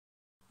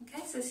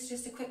Okay, so this is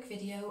just a quick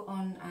video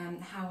on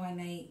how I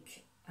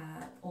make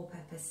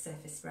all-purpose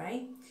surface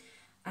spray.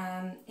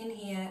 In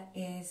here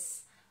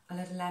is a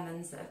load of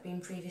lemons that have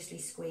been previously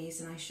squeezed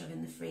and I shove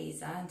in the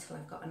freezer until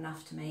I've got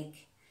enough to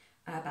make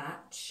a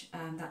batch.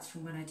 That's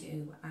from when I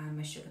do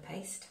my sugar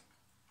paste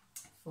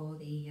for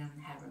the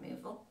hair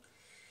removal.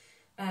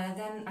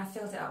 Then I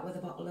filled it up with a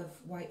bottle of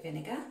white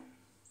vinegar,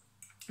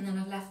 and then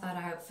I've left that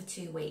out for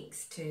 2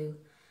 weeks to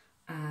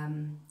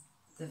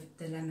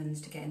the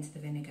lemons to get into the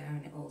vinegar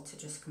and it all to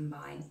just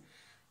combine.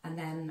 And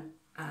then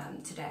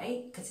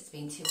today, because it's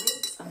been 2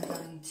 weeks, I'm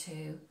going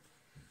to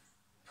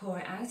pour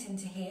it out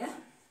into here.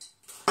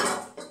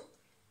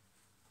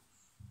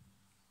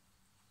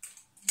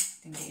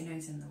 Don't get your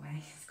nose in the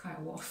way, it's quite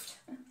a waft.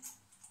 Okay,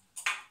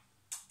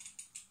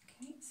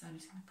 so I'm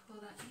just going to pour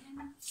that in.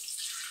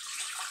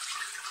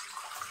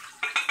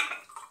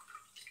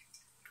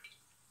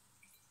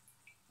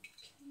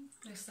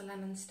 Okay, most of the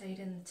lemon stayed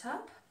in the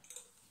tub.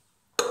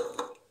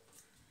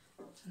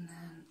 And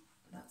then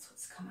that's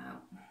what's come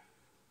out.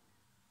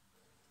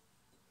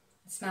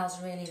 It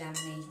smells really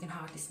lemony, you can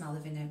hardly smell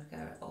the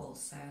vinegar at all,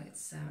 so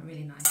it's a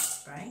really nice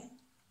spray.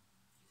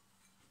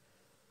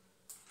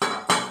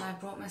 And I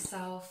brought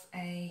myself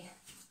a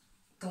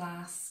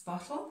glass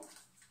bottle.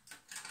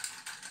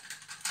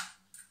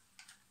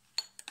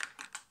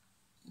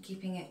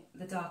 Keeping it,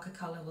 the darker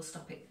colour will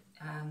stop it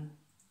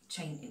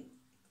changing,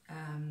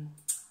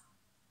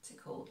 what's it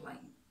called,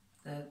 like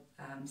the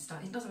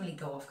start. It doesn't really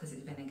go off because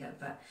it's vinegar,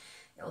 but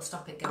it'll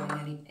stop it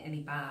going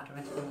any bad or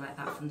anything like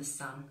that from the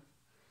sun.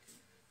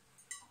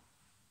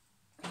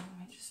 And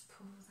let me just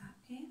pour that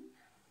in.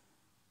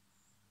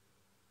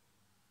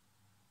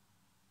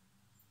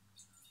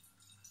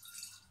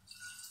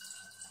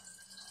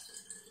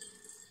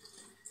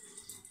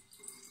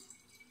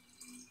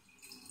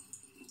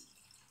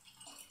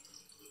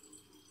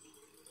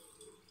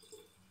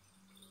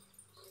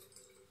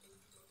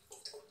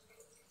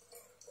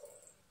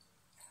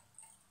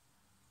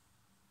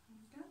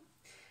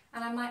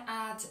 And I might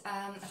add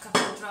a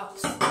couple of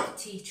drops of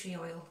tea tree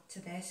oil to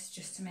this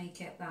just to make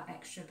it that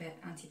extra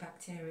bit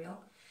antibacterial,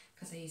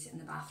 because I use it in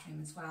the bathroom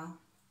as well.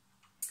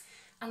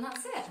 And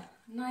that's it.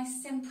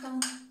 Nice, simple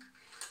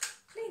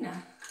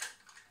cleaner.